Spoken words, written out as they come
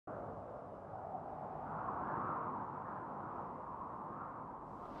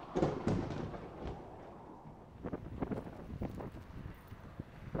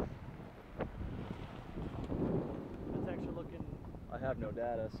have no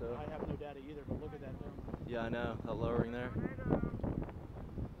data, so. I have no data either, but look at that dome. Yeah, I know, that lowering there.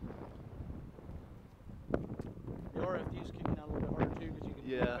 The RFD is kicking out a little bit harder too, because you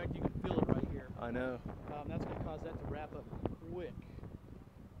can, in fact, you can feel it right here. I know. That's going to cause that to wrap up quick.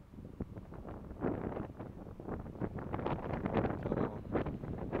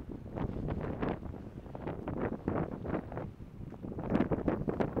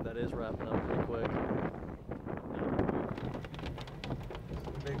 That is wrapping up pretty quick.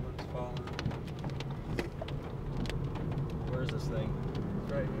 The big one's falling. Where's this thing?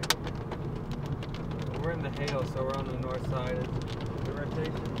 It's right here. We're in the hail, so we're on the north side. Is the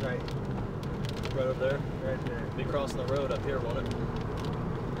rotation? Right. Right up there? Right there. Be crossing the road up here, won't it?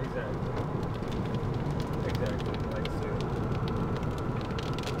 Exactly. Exactly. Like soon.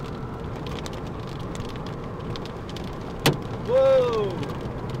 Whoa!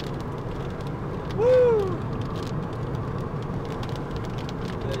 Woo!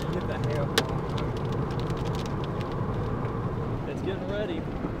 Yeah, you hit the hail. It's getting ready.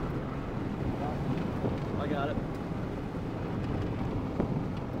 I got it.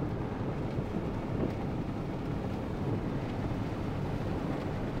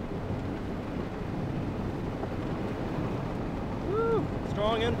 Woo!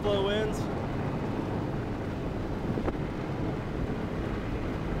 Strong inflow winds.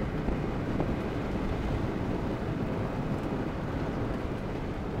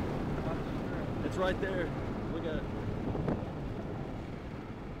 It's right there. Look at it.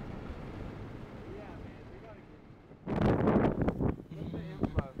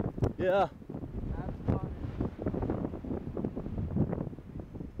 Yeah.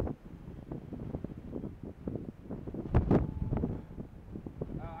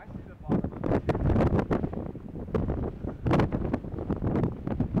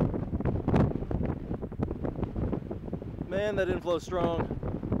 Man, that inflow's strong.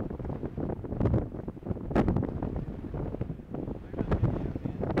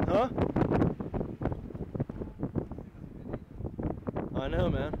 Huh? I know,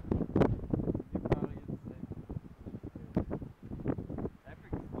 man.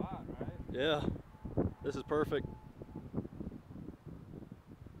 Epic spot, right? Yeah. This is perfect.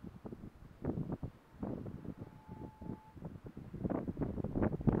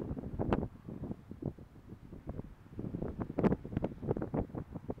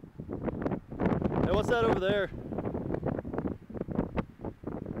 Hey, what's that over there?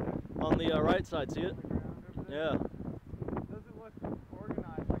 On the right side, see it? Yeah. Doesn't look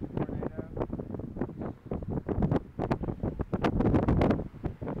organized like a tornado. I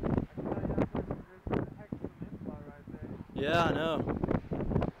can tell you that there's a heck of some inflow right there. Yeah, I know.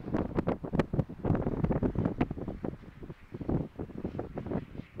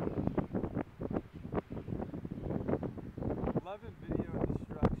 Loving video of the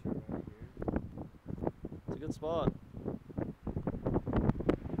structure right here. It's a good spot.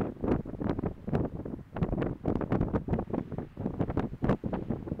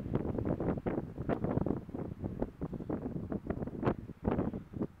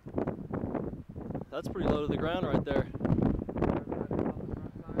 That's pretty low to the ground right there.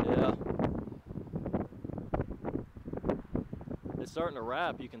 Yeah. It's starting to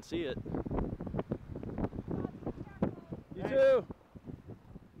wrap, you can see it. You too.